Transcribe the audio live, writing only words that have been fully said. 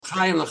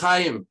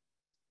L'chaim,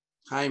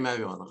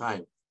 everyone,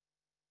 l'chaim.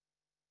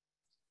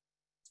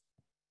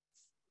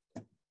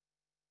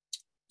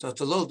 So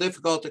it's a little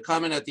difficult to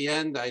comment at the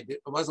end. I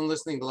wasn't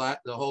listening the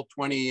whole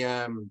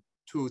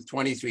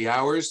 23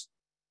 hours.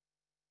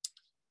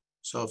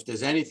 So if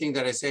there's anything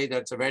that I say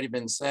that's already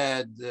been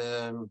said,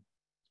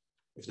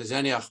 if there's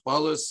any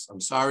achbalas,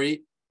 I'm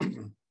sorry.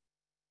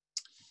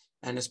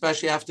 And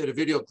especially after the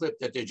video clip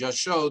that they just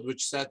showed,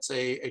 which sets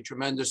a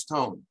tremendous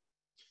tone.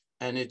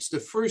 And it's the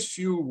first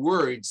few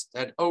words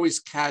that always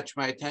catch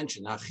my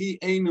attention. Achi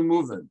einu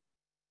movin.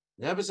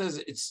 The Rebbe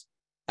says it's,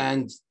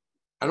 and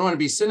I don't want to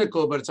be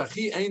cynical, but it's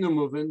achi einu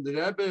movin. The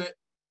Rebbe,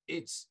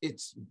 it's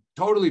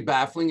totally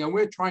baffling, and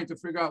we're trying to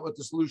figure out what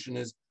the solution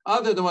is,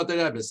 other than what the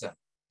Rebbe said.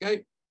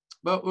 Okay,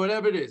 but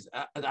whatever it is,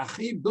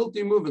 achi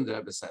bilti movin, the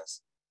Rebbe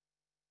says.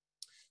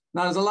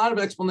 Now there's a lot of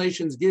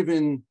explanations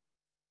given.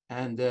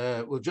 And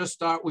we'll just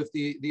start with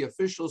the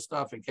official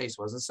stuff in case it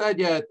wasn't said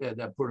yet.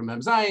 That Purim Mem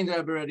Zayin, the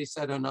Rebbe already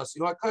said on Nasi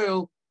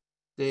HaKoil.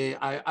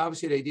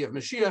 Obviously, the idea of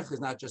Moshiach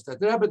is not just that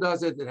the Rebbe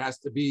does it; it has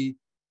to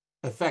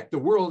affect the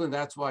world, and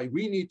that's why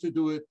we need to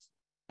do it.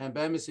 And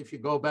Bemis, if you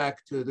go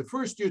back to the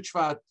first Yud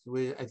Shvat,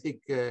 I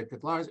think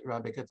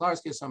Rabbi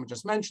Ketlarsky, someone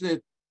just mentioned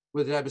it,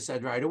 where the Rebbe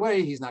said right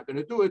away he's not going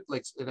to do it.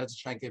 Like that's a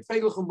Shankei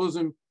Fegelchum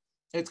Buzim.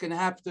 It's going to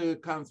have to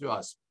come through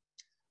us.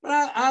 But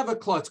I have a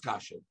klotz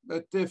kasha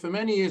that for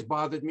many years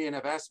bothered me, and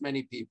I've asked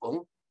many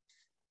people.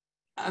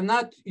 I'm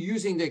not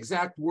using the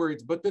exact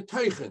words, but the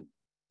teichen.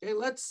 Okay,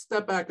 let's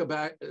step back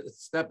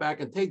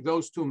and take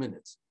those 2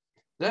 minutes.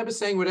 The Rebbe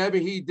saying whatever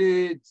he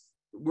did,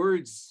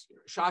 words,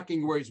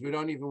 shocking words we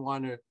don't even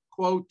want to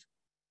quote,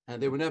 and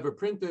they were never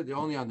printed, they're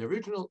only on the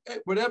original.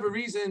 Whatever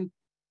reason,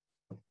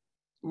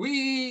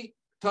 we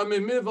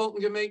tamim wollten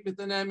gemeint mit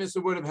den emes,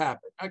 it would have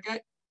happened.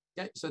 Okay.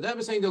 Okay, so they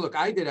were saying that, look,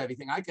 I did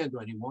everything, I can't do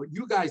anymore.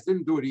 You guys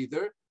didn't do it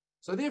either.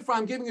 So therefore,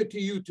 I'm giving it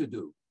to you to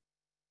do.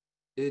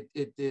 The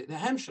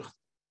hemshech,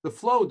 the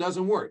flow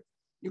doesn't work.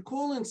 You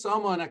call in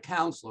someone, a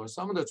counselor,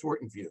 someone that's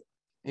working for you,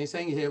 and he's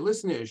saying, here,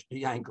 listen here,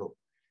 Yankel,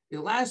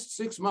 the last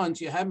 6 months,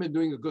 you haven't been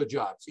doing a good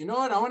job. So you know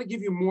what? I want to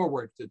give you more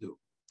work to do.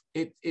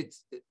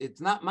 It's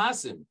not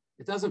masim.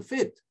 It doesn't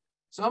fit.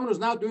 Someone who's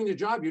not doing the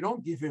job, you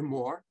don't give him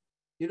more.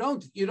 You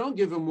don't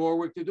give him more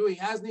work to do. He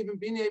hasn't even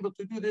been able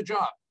to do the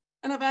job.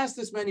 And I've asked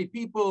this many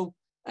people,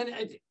 and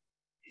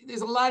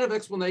there's a lot of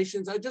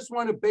explanations. I just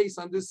want to base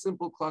on this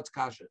simple klotz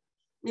kasha. I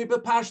mean,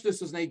 but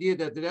pashtus is an idea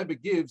that the Rebbe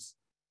gives.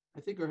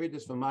 I think I heard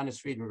this from Manis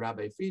Friedman,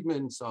 Rabbi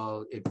Friedman.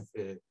 So if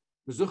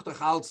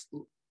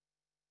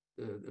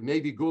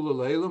maybe gula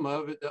leilam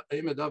of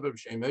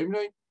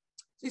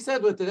he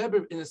said what the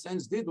Rebbe in a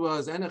sense did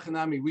was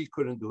enechanami we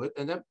couldn't do it,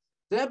 and the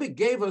Rebbe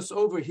gave us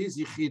over his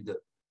Yechida.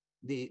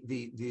 The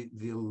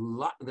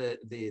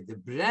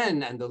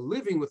bren and the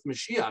living with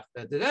Moshiach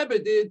that the Rebbe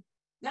did,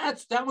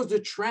 that was the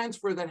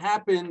transfer that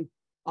happened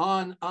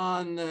on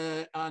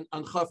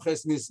Chof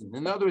Ches Nissan.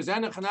 In other words,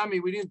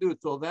 Hanami, we didn't do it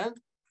till then,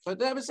 but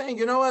the Rebbe is saying,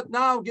 you know what?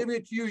 Now I'm giving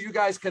it to you. You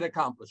guys can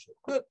accomplish it.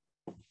 Good.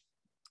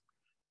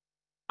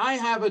 I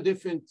have a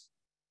different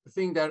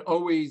thing that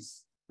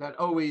always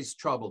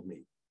troubled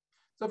me.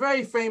 It's a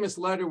very famous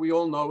letter. We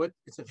all know it.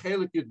 It's a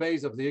Chelik Yud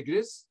Beis of the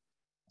Igris.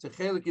 It's a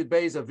Chelik Yud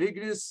Beis of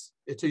Igris.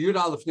 It's a Yud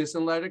Aleph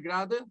Nisan letter,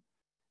 grade,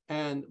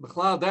 and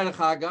B'chlal Derech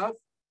Hagav,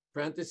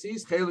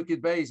 parentheses, Chelik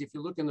Yud Beis. If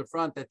you look in the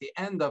front at the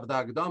end of the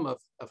Agdam of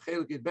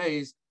Chelik Yud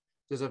Beis,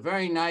 there's a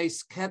very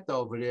nice ket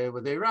over there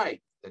where they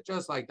write that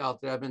just like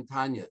Alter Rebbe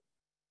Tanya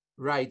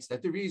writes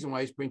that the reason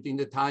why he's printing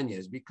the Tanya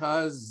is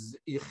because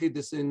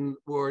Yechida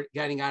were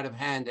getting out of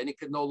hand and he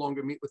could no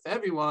longer meet with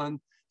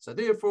everyone. So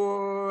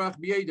therefore,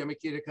 he's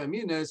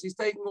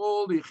taking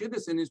all the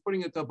Yechida and he's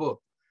putting it in a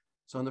book.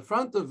 So on the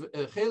front of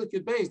Chelik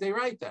Yud Beis, they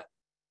write that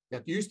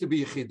used to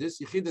be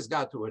Yechidus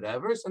got to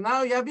whatever, so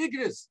now you have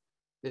Igris.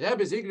 The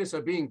Rebbe's Igris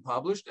are being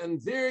published,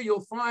 and there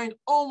you'll find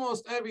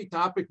almost every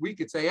topic, we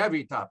could say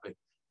every topic,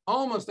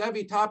 almost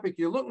every topic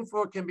you're looking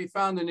for can be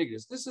found in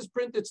Igris. This is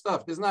printed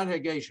stuff, there's not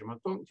Hegeshim. I'm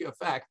talking to you a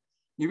fact.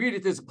 You read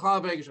it, there's a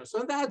Klav Hegeshim.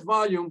 So in that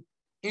volume,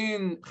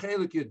 in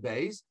Chelik Yud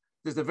Beis,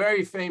 there's a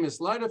very famous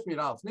letter from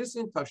Yud Aleph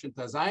Nisan, Tavshin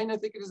Tazayin, I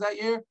think it is that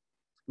year.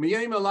 The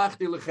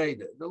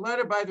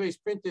letter, by the way, is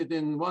printed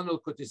in one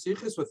of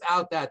Kutisichis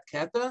without that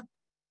keta.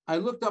 I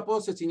looked up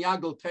also, it's in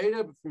Yagel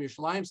Teira from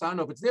Yerushalayim, so I don't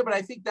know if it's there, but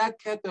I think that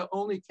keta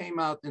only came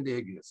out in the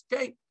Igris.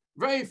 Okay,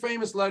 very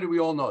famous letter we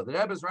all know. The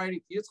Rebbe is writing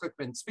to Yitzchak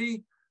ben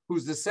Tzvi,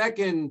 who's the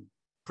second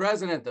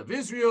president of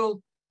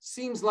Israel.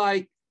 Seems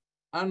like,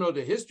 I don't know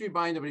the history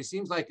behind it, but it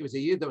seems like it was a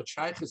yid of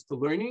shaykhs to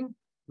learning.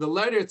 The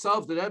letter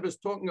itself, the Rebbe is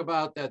talking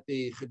about that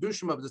the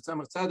Chedushim of the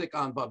Tzemach Tzedek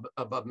on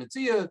Bab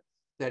Metzia,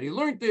 that he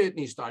learned it, and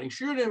he's starting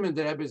shurim, and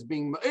the Rebbe is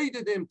being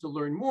aided him to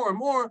learn more and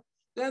more.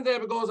 Then the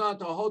Rebbe goes on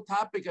to a whole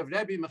topic of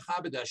Rebbe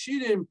Mechabed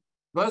Ashirim,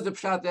 was the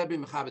Pshat Rebbe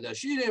Mechabed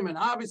Ashirim, and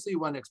obviously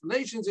one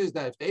explanation is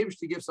that if the Eibush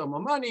to give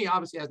someone money,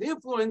 obviously has the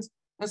influence,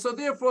 and so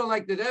therefore,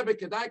 like the Rebbe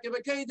Kedai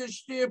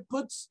Kevakedesh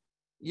puts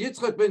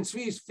Yitzchak ben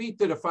Tzvi's feet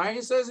to the fire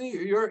and says,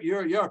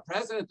 you're a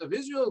president of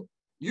Israel,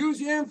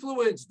 use your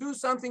influence, do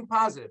something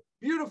positive.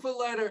 Beautiful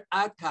letter,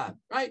 Ad Kan,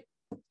 right?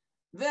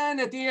 Then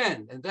at the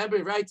end, and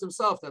Rebbe writes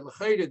himself that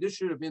Yechida, this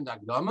should have been the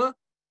Akdama,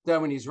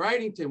 that when he's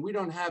writing to him, we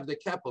don't have the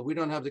keppel, we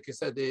don't have the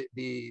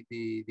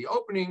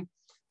opening,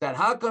 that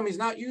how come he's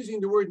not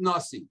using the word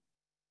Nasi?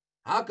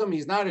 How come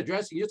he's not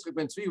addressing Yitzchak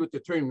ben Tzvi with the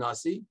term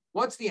Nasi?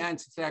 What's the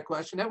answer to that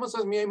question? Everyone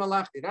says Miyay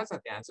Malachti. That's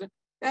not the answer.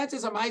 The answer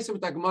is a Ma'aseh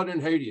with the Gemara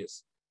in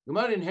Hedius.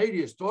 Gemara in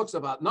Hedius talks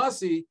about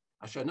Nasi.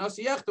 Asher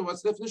Nasi Yechida.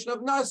 What's the definition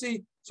of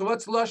Nasi? So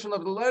what's the lashon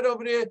of the letter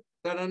over there?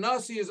 That a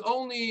Nasi is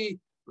only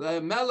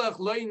Melech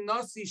loy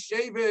Nasi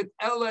shevet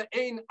ela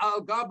ein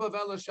al gabav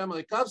ela shem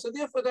lekav. So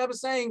therefore, Rebbe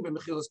is saying,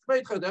 "B'mechilas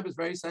kveitcha." Rebbe is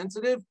very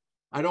sensitive.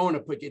 I don't want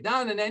to put you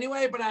down in any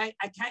way, but I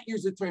can't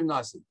use the term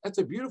Nasi. That's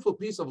a beautiful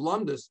piece of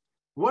lumdus.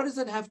 What does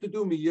it have to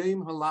do?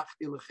 Miyayim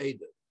halachti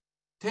l'cheda.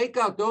 Take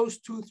out those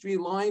 2-3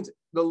 lines.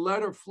 The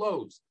letter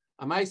flows.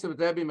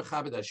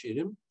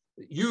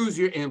 Use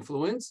your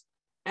influence.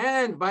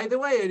 And by the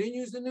way, I didn't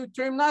use the new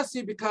term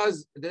Nasi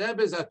because the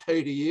Rebbe is a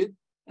Torah,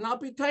 and I'll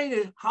be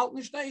Torah.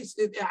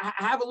 I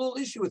have a little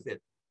issue with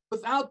it.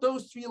 Without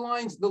those 3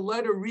 lines, the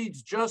letter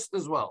reads just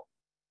as well.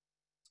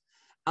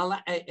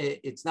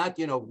 It's not,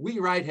 we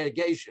write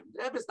Hegeshim.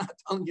 The Rebbe is not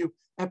telling you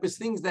Rebbe's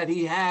things that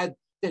he had,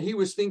 that he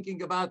was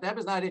thinking about. The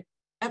Rebbe is not it.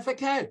 And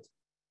forget,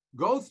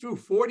 go through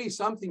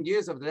 40-something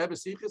years of the Rebbe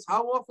Sichos.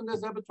 How often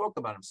does the Rebbe talk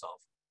about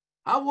himself?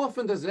 How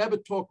often does the Rebbe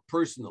talk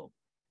personal?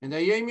 In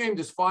the Yom Yom,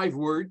 there's 5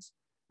 words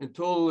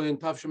until in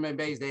Tav Shemay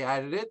Beis they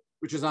added it,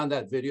 which is on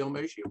that video.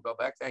 Moshiach, go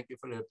back. Thank you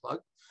for the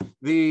plug.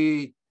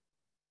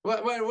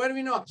 What do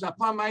we know?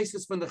 Upon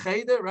Maisis from the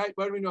Yechida, right?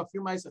 What do we know? A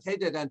few Maisis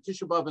Yechida that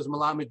Tisha B'Av as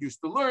Malamed used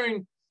to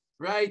learn,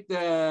 right?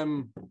 I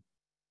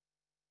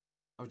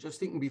was just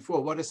thinking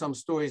before, what are some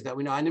stories that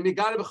we know? And the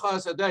Megara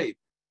B'Chas Adayv.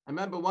 I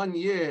remember one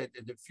year,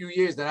 the few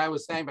years that I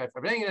was saying by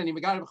Fabrengen, and the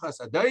Megara B'Chas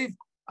Adayv.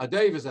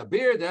 Adayv is a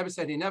beer. The Rebbe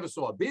said he never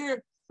saw a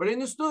beer, but he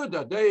understood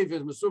that Adayv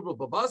is Mesubel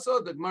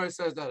Babasa. The Gemara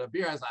says that a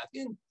beer has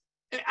Latin.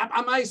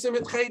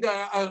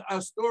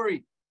 A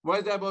story.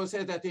 Why the Rebbe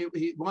said that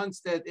he once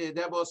that the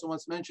Rebbe also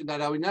once mentioned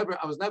that I was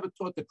never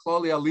taught the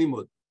Klali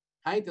Alimud.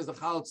 Haint is a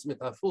Chalot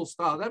Smith, a full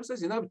style. The Rebbe says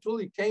he never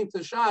truly came to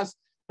Shas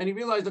and he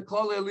realized the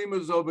Klali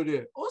Alimud is over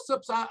there. Also,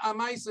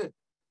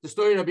 the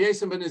story of Rabbi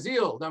Yosef ben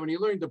Azil, that when he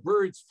learned the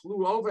birds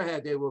flew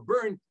overhead, they were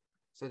burned.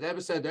 So the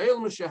Rebbe said, it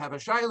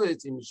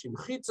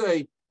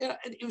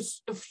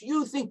was a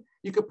few things.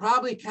 You could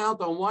probably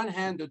count on one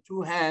hand or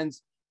 2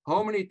 hands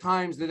how many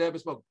times the Rebbe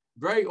spoke.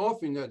 Very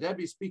often, the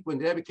Rebbe speak when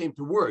the Rebbe came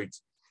to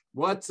words.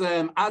 What's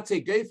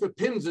Ate Gefer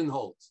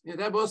Pimsenholz? The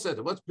Rebbe also said,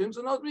 what's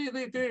Pimsenholz?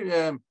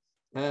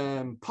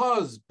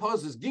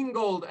 Pause is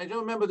gingold. I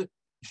don't remember the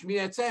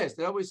Shmiyat says.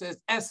 It always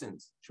says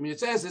essence. Shmiyat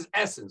says is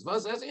essence.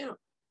 What says,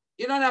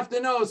 you don't have to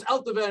know it's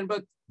Elteven,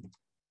 but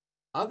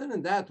other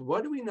than that,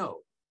 what do we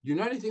know? You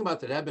know anything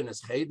about the Rebbe and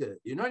his Yechida?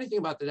 You know anything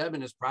about the Rebbe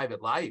and his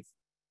private life?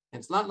 And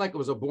it's not like it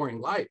was a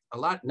boring life. A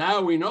lot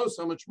now we know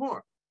so much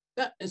more.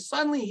 And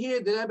suddenly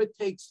here the Rebbe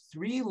takes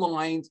 3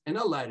 lines in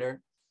a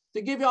letter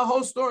to give you a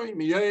whole story.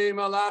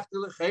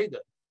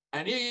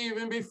 And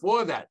even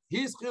before that,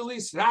 he's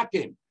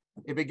Rakim.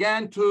 It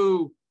began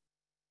to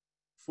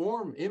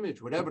form,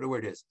 image, whatever the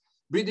word is.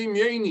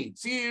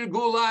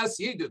 Gulas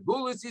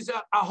is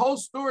a whole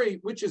story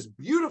which is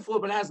beautiful,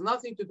 but has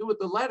nothing to do with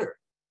the letter.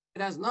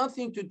 It has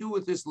nothing to do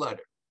with this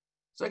letter.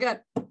 So again,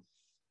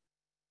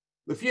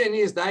 the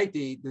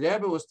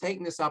Rebbe was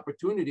taking this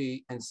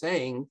opportunity and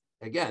saying,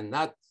 again,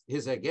 not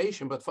his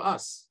negation, but for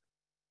us,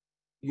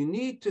 you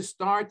need to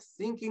start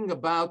thinking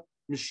about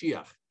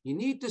Moshiach. You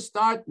need to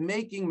start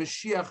making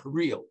Moshiach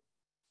real.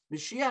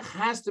 Moshiach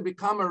has to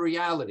become a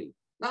reality,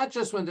 not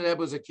just when the Rebbe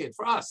was a kid.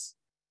 For us,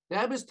 the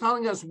Rebbe is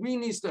telling us we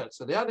need to.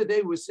 So the other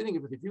day we were sitting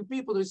with a few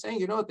people who were saying,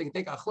 they can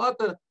take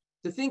achlata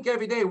to think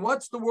every day,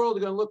 what's the world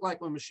going to look like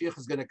when Moshiach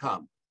is going to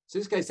come? So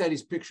this guy said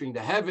he's picturing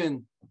the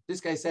heaven. This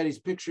guy said he's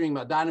picturing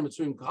Madana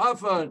Mitzvim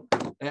Kafa,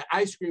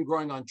 ice cream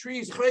growing on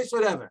trees,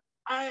 whatever.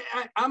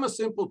 I'm a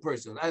simple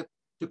person.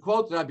 To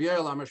quote Rabbi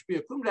Alter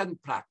Tenenbaum,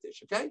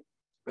 practice, okay?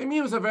 For me,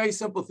 it was a very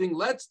simple thing.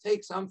 Let's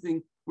take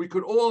something we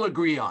could all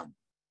agree on.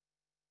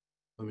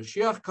 When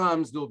Moshiach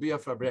comes, there'll be a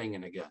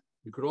Farbrengen again.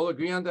 We could all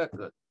agree on that.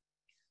 Good.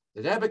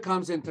 The Rebbe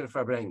comes into the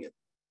Farbrengen.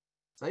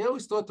 So I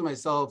always thought to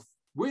myself,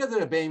 where are the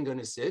Rebbeim going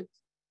to sit?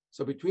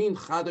 So between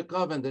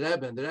Chadakov and the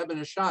Rebbe and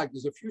Ashag,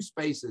 there's a few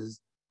spaces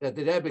that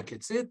the Rebbe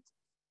could sit.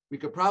 We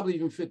could probably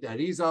even fit the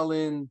Arizal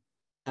in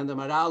and the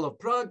Maral of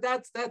Prague.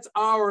 That's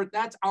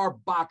our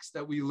box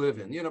that we live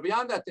in.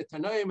 Beyond that, the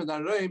Tanoim and the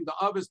Aroim, the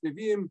Avos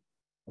Nevi'im,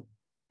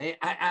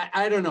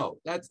 I don't know.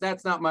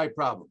 That's not my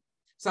problem.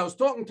 So I was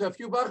talking to a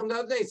few Bachim the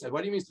other day. Said,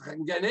 what do you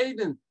mean Gan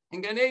Eden?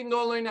 And Gan Eden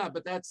all in that.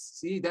 But that's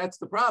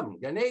the problem.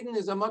 Gan Eden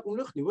is a Makom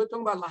Luchni. We're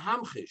talking about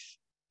Lahamchish.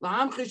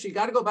 Lahamchish, you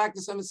got to go back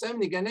to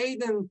 770. Gan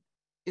Eden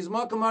is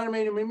Makom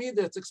Aramein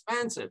Mimida. It's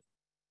expansive.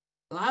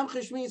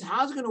 Lahamchish means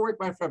how's it going to work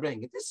by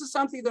Farbrengen? This is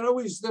something that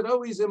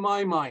always in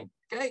my mind.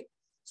 Okay,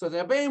 so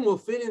the Rebbeim will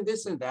fit in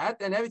this and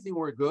that, and everything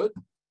will good.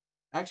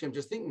 Actually, I'm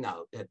just thinking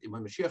now that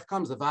when Mashiach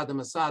comes, the Vada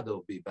Masada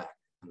will be back,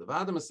 and the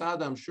Vada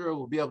Masada, I'm sure,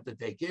 will be able to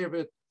take care of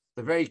it.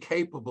 They're very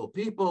capable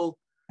people.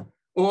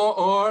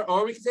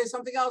 Or we can say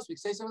something else. We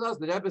can say something else.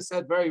 The Rebbe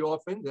said very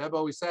often, the Rebbe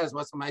always says,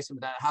 what's the ma'aseh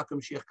that? How come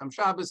Mashiach come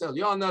Shabbos? El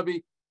Yon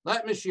Nabi,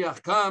 let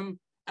Mashiach come,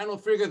 and we'll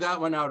figure that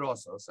one out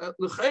also. So,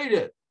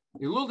 L'chayre,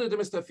 Yilulda de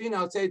Mistafina,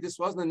 I would say this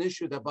wasn't an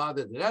issue that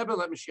bothered the Rebbe.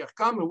 Let Mashiach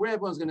come, and where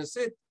everyone's going to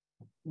sit,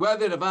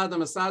 whether the Vada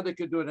Masada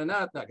could do it or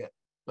not.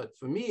 But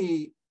for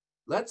me,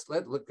 let's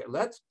put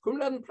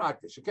that in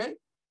practice, okay?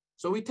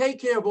 So we take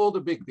care of all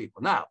the big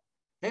people. Now,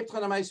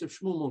 Hebtchan HaMa'aseh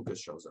Shmuel Munkus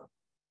shows up.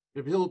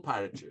 Reb Hillel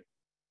Paritcher,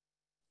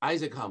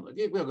 Isaac Hamler.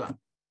 We're going.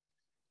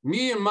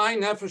 Me and my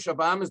nefesh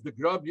Abamas, the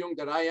grub young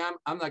that I am,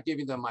 I'm not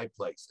giving them my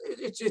place.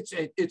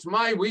 It's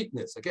my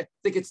weakness. Okay,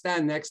 they could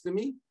stand next to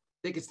me.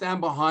 They could stand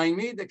behind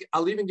me.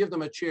 I'll even give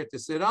them a chair to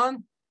sit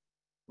on.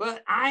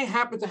 But I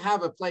happen to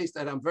have a place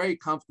that I'm very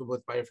comfortable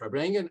with by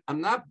Farbrengen.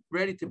 I'm not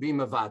ready to be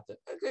mavata.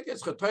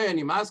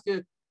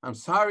 I'm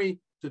sorry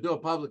to do a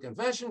public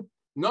confession.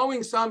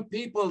 Knowing some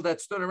people that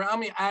stood around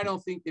me, I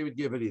don't think they would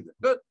give it either.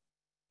 Good.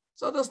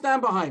 So they'll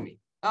stand behind me.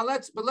 Now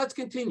let's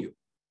continue.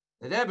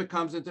 The Rebbe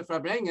comes into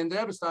Farbrengen. The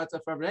Rebbe starts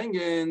at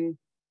Farbrengen.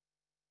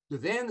 Do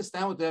they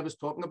understand what the Rebbe is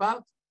talking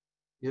about?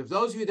 If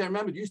those of you that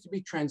remember, it used to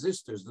be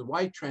transistors, the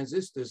white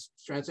transistors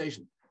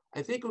translation.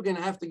 I think we're going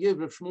to have to give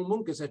Rav Shmuel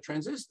Munkus a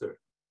transistor.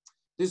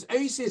 This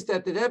aces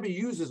that the Rebbe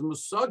uses,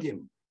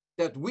 musagim,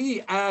 that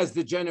we as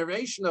the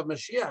generation of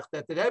Mashiach,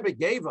 that the Rebbe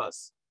gave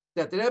us,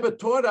 that the Rebbe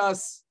taught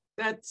us,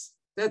 that's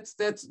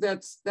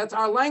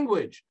our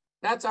language.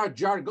 That's our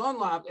jargon.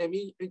 I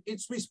mean,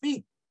 we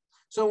speak.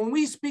 So when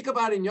we speak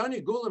about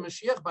Inyani Gula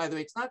Mashiach, by the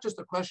way, it's not just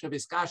a question of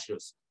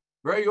iskashus.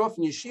 Very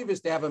often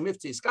yeshivas, they have a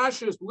mifti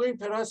iskashus, learn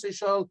terasei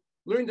shal,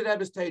 learn the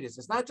Rebbe's Teiris.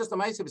 It's not just a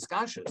ma'aseh of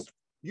iskashus.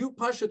 You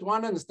Pashut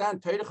want to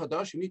understand Teirah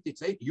Chadash,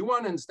 you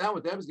want to understand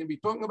what the Rebbe is going to be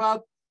talking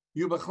about.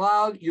 You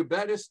bechlal, you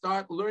better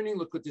start learning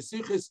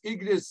Lekutisichis,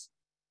 Igris,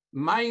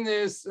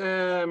 minus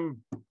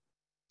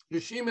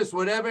Yeshimis,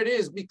 whatever it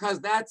is, because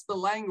that's the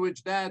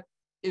language that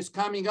is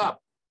coming up.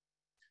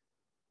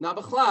 Now,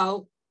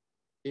 bechlal,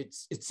 it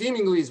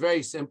seemingly is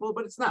very simple,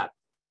 but it's not,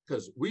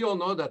 because we all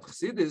know that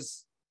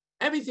Chassidus,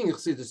 everything in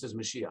Chassidus is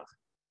Mashiach.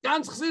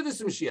 Ganz Chassidus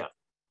is Mashiach.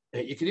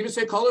 You can even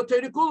say Kol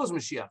HaTorah Kula is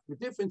Mashiach. The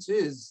difference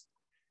is,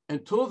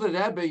 until the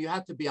Rebbe, you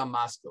had to be on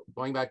Moscow.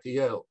 Going back to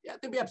Yale, you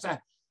had to be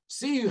upset.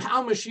 See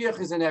how Mashiach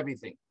is in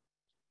everything.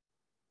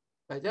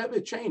 But that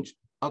Rebbe changed.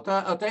 I'll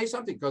tell you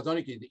something, because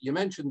you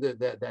mentioned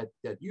that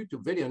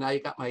YouTube video. Now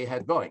you got my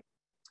head going.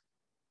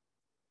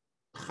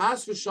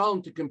 Chas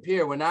v'shalom to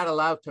compare, we're not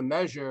allowed to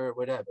measure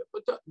whatever.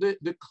 But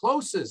the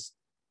closest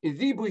in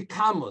Ribui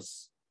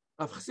Kamus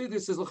of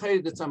Chassidus is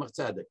L'chayr the Tzemach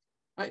Tzedek.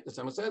 Right? The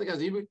Tzemach Tzedek has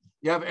Ribui.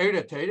 You have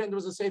Eireh Teirah, and there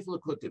was a Sefer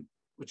L'kutim,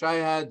 which I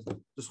had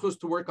the chus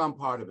to work on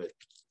part of it.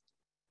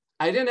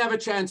 I didn't have a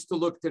chance to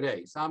look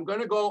today, so I'm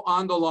going to go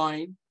on the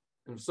line.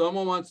 And if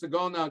someone wants to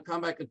go now and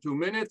come back in 2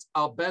 minutes,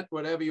 I'll bet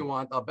whatever you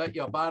want. I'll bet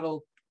you a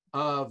bottle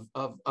of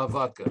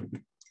vodka.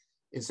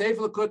 In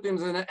Sefer L'kutim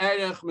is an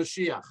Erech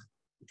Mashiach,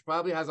 which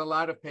probably has a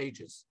lot of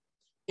pages.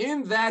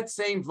 In that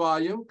same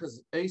volume,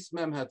 because Eis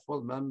Mem had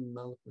full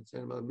the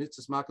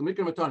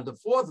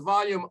fourth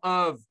volume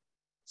of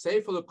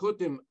Sefer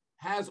L'kutim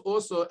has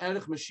also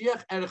Erech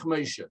Mashiach, Erech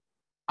Moshe.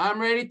 I'm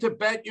ready to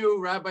bet you,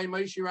 Rabbi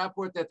Moshe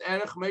Rapport, that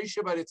Erech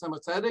Moshe by the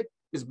Tzemach Tzedek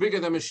is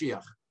bigger than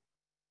Mashiach.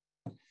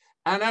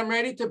 And I'm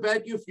ready to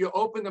bet you, if you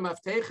open the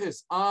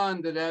Mafteches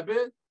on the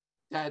Rebbe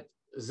that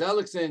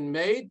Zelikson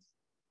made,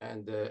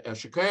 and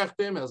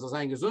Shekayachtim, as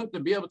I gesund, to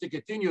be able to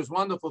continue his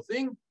wonderful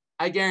thing,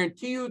 I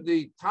guarantee you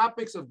the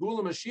topics of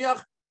Gula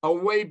Mashiach are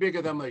way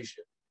bigger than Moshe.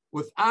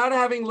 Without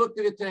having looked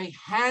at it today,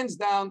 hands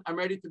down, I'm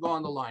ready to go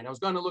on the line. I was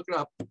going to look it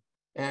up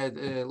at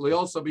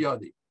Leol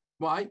Sabiyadi.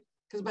 Why?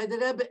 Because by the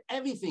Rebbe,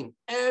 everything,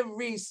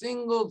 every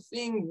single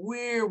thing,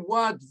 where,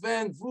 what,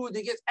 when, food,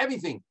 he gets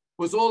everything,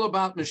 was all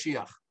about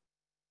Mashiach.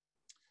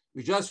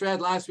 We just read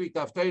last week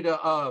the Haftarah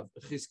of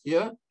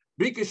Chizkiah.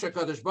 Bikish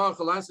HaKadosh Baruch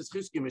Hu Lasses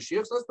Chizkiah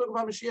Mashiach. So let's talk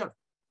about Mashiach.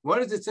 What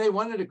does it say?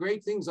 One of the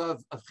great things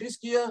of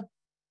Chizkiah,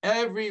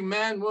 every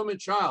man, woman,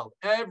 child,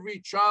 every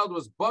child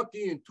was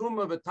Baki and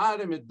Tumah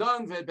V'Tara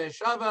Midan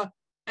Ve'Beishava.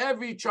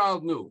 Every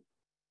child knew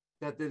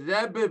that the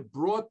Rebbe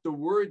brought the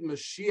word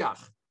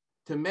Mashiach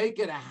to make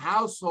it a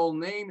household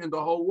name in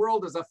the whole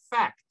world as a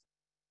fact.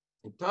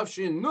 And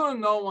Tafshin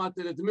Nun, no one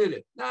wanted to admit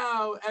it.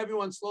 Now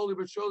everyone slowly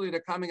but surely they're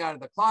coming out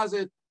of the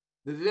closet.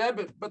 The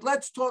Rebbe, but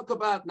let's talk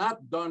about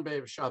not Don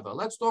Be'Shava.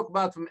 Let's talk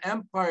about from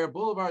Empire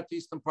Boulevard to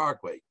Eastern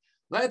Parkway.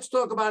 Let's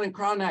talk about in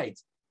Crown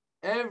Heights.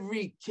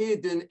 Every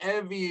kid in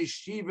every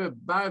yeshiva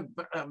Bar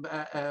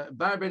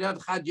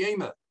B'Ev Chad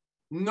Yema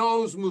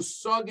knows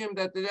musagim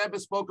that the Rebbe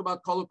spoke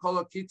about Kol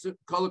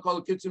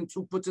Kitzim,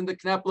 two puts in the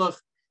Kneplach.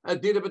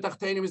 Dida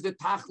B'Tachtenim is the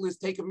Tachlis,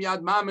 take him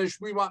Yad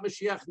Mamish. We want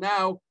Mashiach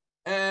now.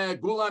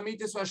 Gula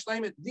Mitis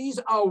Vashleimet. These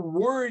are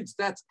words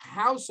that's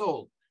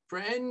household for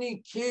any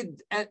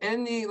kid and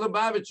any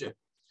Lubavitcher.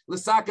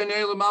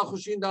 L'sakanei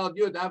l'malchushin dal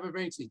yud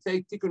avarensi.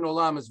 Tikkun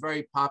olam is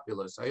very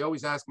popular. So I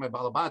always ask my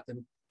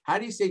balabatim, how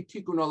do you say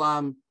tikkun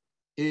olam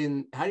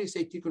in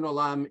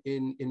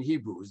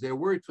Hebrew? Is there a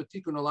word for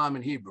tikkun olam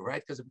in Hebrew,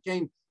 right? Because it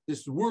became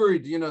this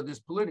word, this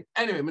political.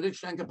 Anyway,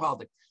 Medicine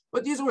politics.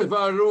 But these words,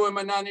 Varu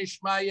Manani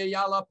Shmaya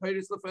Yala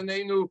Peris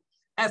Lefanenu,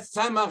 Es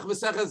Samach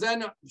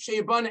V'Sechazenu,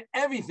 Sheibon,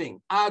 everything.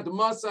 Ad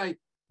Masai,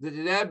 the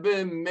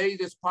Rebbe made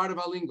this part of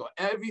our lingo.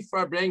 Every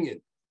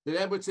Farbrengen, the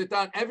Rebbe would sit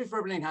down, every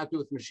Farbrengen had to do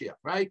with Mashiach,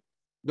 right?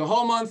 The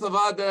whole month of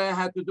Adar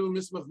had to do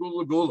Mismach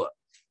Gula Gula.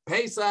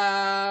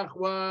 Pesach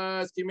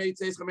was Kimei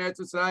Tzeis Chamer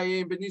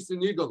Tzrayim B'Nisu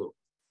Nigalu.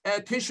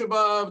 Tisha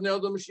B'Av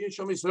Nelda Mashiach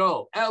Shom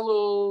Yisrael.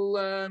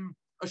 Elul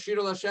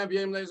Ashir Hashem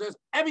V'Yem Le'Zez.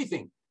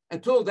 Everything.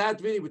 Until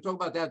that video, we talk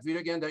about that video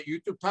again, that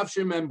YouTube,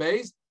 Tavshim and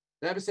Beis.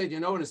 The Rebbe said,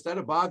 instead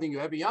of bothering you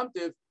every Yom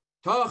Tiv,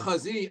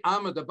 Ta'chazi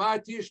Amad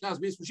Abar Tish Nas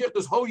B'Yis Mashiach,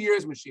 this whole year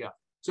is Mashiach.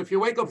 So if you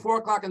wake up 4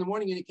 o'clock in the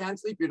morning and you can't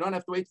sleep, you don't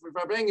have to wait for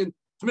Farbrengen,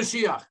 it's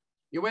Mashiach.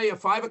 You wait at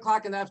 5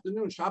 o'clock in the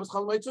afternoon, Shabbos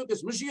Chol Moed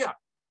Sukkos, Mashiach.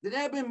 The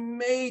Rebbe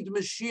made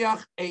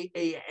Mashiach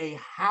a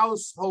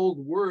household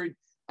word,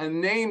 a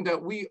name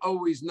that we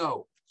always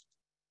know.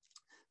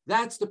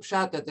 That's the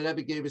pshat that the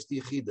Rebbe gave us the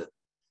Yechida.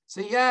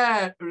 So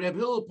yeah, Rebbe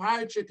Hillel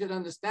Parcha could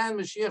understand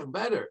Mashiach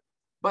better,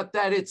 but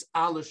that it's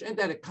alish and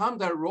that it comes,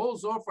 that it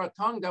rolls off our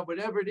tongue, that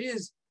whatever it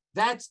is,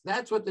 that's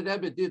what the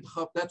Rebbe did.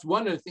 That's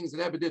one of the things the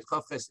Rebbe did.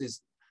 Chof Ches Nissan.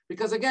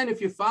 Because again,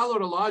 if you follow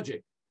the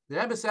logic, the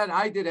Rebbe said,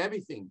 "I did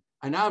everything,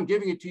 and now I'm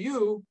giving it to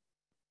you."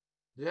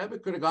 The Rebbe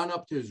could have gone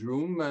up to his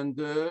room, and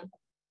the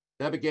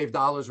Rebbe gave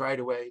dollars right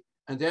away,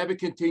 and the Rebbe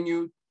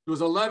continued. There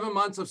was 11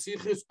 months of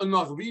sichis, and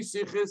nachvi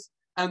sichis,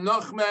 and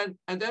nachmen,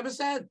 and the Rebbe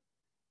said,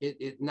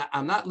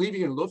 I'm not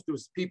leaving in luft. There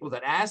was people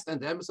that asked,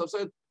 and the Rebbe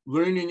said,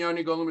 "Learn in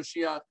Yoni Golem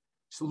Mashiach.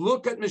 So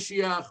look at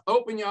Mashiach.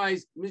 Open your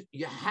eyes.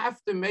 You have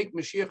to make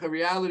Mashiach a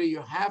reality.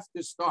 You have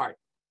to start."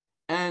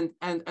 And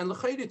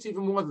l'chayda, it's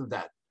even more than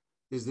that.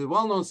 There's the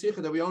well-known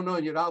sikha that we all know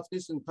in Yeralf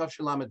Nissen Tav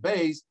Shalamet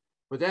Beis,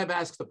 where the Rebbe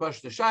asks the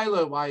Pashta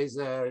Shaila, why is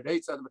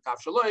Reitzad Mekav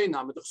Shaloi,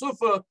 Namad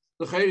Chsufa,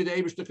 l'chayda the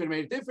Eibishter could have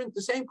made it different.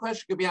 The same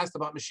question could be asked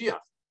about Mashiach.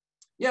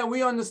 Yeah,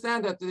 we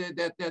understand that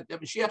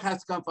Mashiach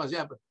has to come for us.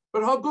 Yeah,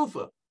 but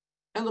Hagufa.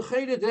 And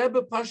l'chayda, the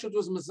Rebbe Pashat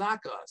was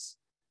Mazaka us.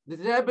 The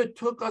Rebbe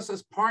took us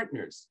as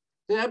partners.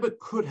 The Rebbe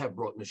could have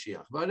brought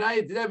Mashiach, but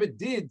the Rebbe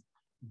did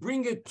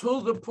bring it to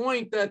the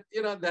point that,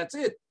 that's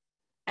it.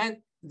 And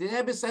the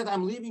Rebbe said,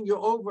 I'm leaving you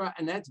over,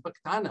 and that's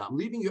Baktana. I'm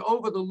leaving you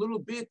over the little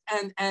bit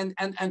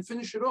and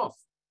finish it off.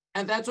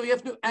 And that's all you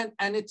have to do.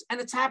 And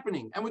it's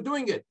happening, and we're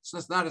doing it. So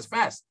it's not as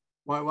fast.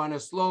 We're on a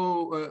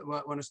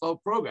slow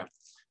program.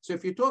 So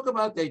if you talk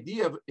about the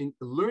idea of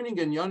learning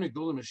in Yonah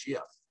Gula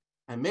Mashiach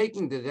and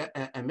making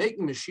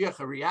Mashiach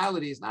a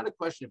reality, is not a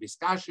question of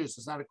iskashus.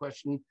 It's not a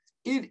question.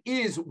 It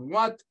is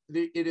what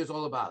it is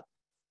all about.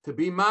 To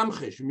be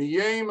mamchish.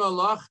 Miyem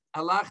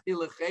alachti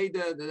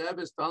lecheda. The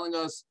Rebbe is telling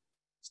us,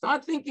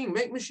 start thinking,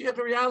 make Mashiach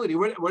a reality.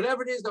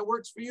 Whatever it is that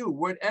works for you,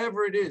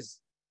 whatever it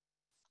is.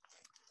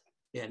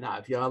 Yeah, now,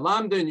 if you're a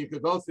lamdan, you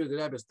could go through the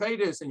Rebbe's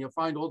Titus and you'll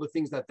find all the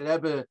things that the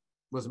Rebbe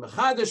was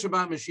mechadash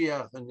about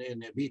Mashiach and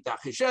Vita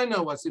Chishena,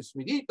 Wasif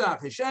Smidita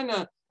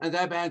Chishena, and the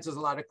Rebbe answers a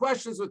lot of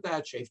questions with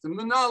that. Sheftim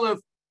Menalev.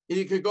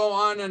 You could go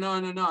on and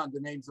on and on.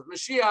 The names of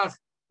Mashiach,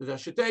 the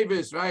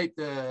Rashatevis, right?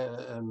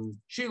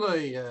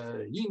 Shiloi,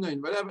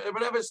 Yinain,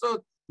 whatever.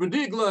 So,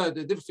 Venigla,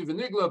 the difference between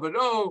Venigla,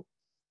 Vero.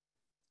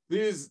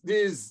 There's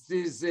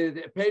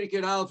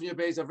Perikid Alf in your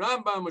base of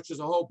Rambam, which is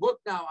a whole book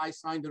now. I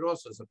signed it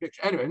also as a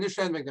picture. Anyway,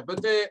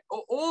 but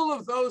all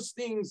of those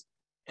things,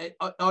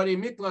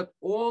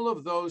 all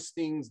of those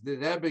things the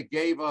Rebbe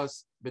gave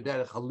us,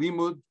 B'derech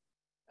Halimud,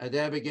 and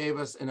the Rebbe gave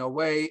us in a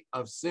way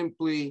of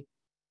simply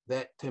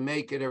that to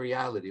make it a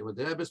reality. When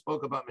the Rebbe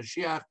spoke about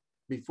Mashiach,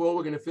 before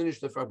we're going to finish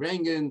the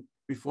Farbrengen,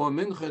 before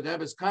Mincha, the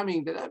Rebbe's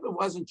coming, the Rebbe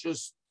wasn't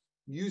just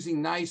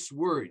using nice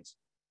words.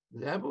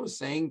 The Rebbe was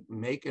saying,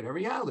 make it a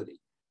reality.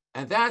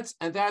 And that's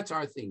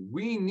our thing.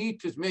 We need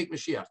to make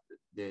Mashiach.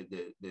 The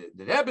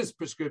Rebbe's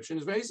prescription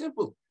is very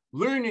simple.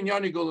 Learn in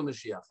Yoni Gula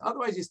Mashiach.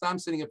 Otherwise, you stop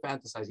sitting and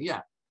fantasizing.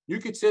 Yeah, you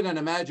could sit and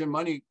imagine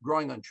money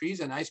growing on trees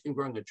and ice cream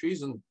growing on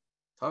trees and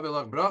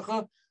Tavelach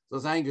Bracha, so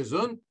sein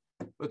gesund.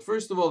 But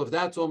first of all, if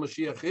that's all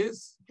Mashiach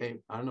is, okay,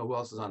 I don't know who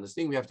else is on this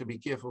thing. We have to be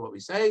careful what we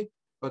say.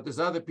 But there's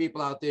other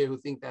people out there who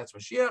think that's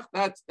Mashiach.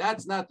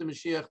 That's not the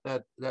Mashiach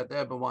that the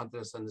Rebbe wanted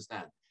us to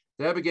understand.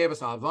 The Rebbe gave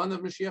us a Havan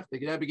of Mashiach. The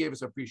Rebbe gave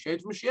us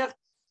appreciation of Mashiach.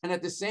 And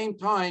at the same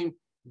time,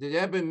 the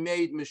Rebbe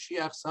made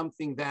Mashiach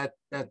something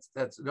that's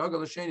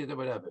Ragal Hasheni,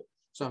 whatever.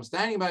 So I'm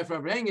standing by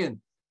Farbrengen.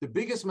 The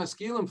biggest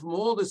maskilim from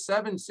all the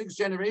 6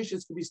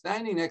 generations could be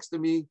standing next to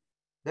me.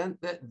 Then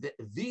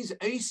these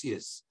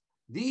asias,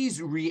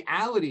 these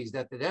realities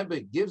that the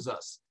Rebbe gives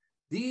us,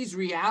 these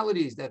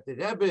realities that the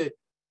Rebbe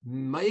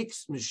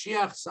makes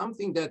Mashiach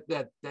something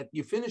that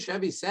you finish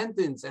every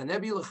sentence and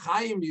every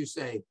l'chaim you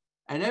say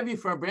and every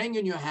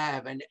Farbrengen you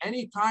have and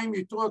any time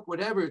you talk,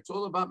 whatever, it's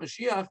all about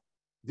Mashiach.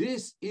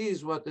 This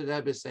is what the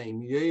Rebbe is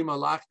saying.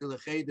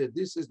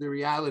 This is the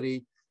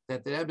reality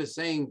that the Rebbe is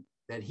saying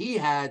that he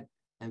had,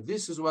 and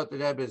this is what the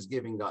Rebbe is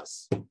giving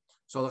us.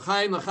 So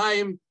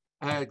l'chaim,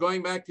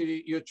 going back to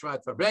your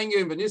Shvat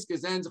Farbrengen, v'niske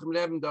zen zichem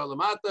leben da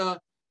lamata,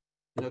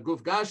 in a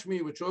Guf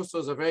Gashmi, which also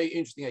is a very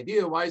interesting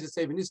idea. Why does it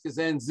say v'niske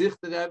zen zich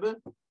the Rebbe?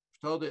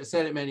 I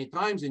said it many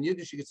times. In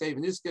Yiddish, you could say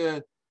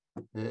v'niske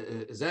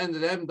Zen the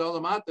Rebbe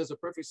Dolamat is a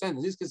perfect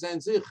sentence.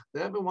 The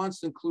Rebbe wants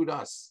to include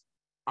us.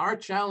 Our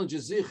challenge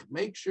is zich.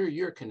 Make sure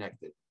you're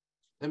connected.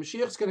 The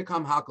Moshiach's going to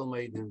come Hakol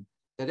Meidin.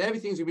 That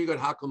everything's going to be good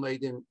Hakol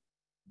Meidin.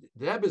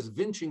 The Rebbe is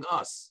vinching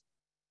us.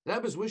 The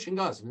Rebbe is wishing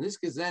us.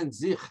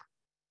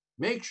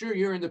 Make sure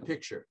you're in the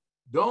picture.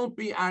 Don't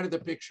be out of the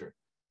picture.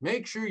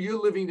 Make sure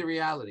you're living the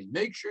reality.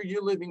 Make sure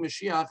you're living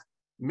Moshiach.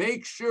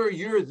 Make sure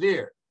you're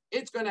there.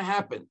 It's going to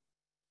happen.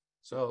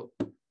 So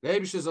the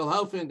Eibush is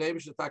helping. The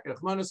Eibush is talking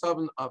of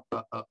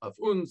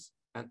uns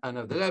and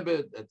of the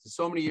Rebbe that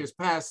so many years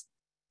passed,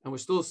 and we're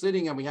still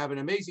sitting, and we have an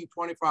amazing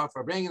 24-hour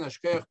for bringing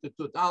Ashkech to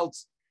Tut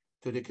Alts,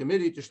 to the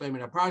committee, to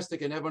Shleimin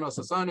Aparstik, and everyone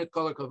else on it,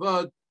 Kol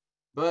Kavod.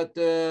 But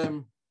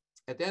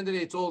at the end of the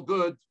day, it's all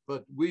good.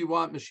 But we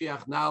want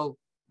Mashiach now.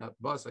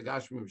 Bas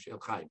Agashmi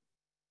Mashiach Chaim.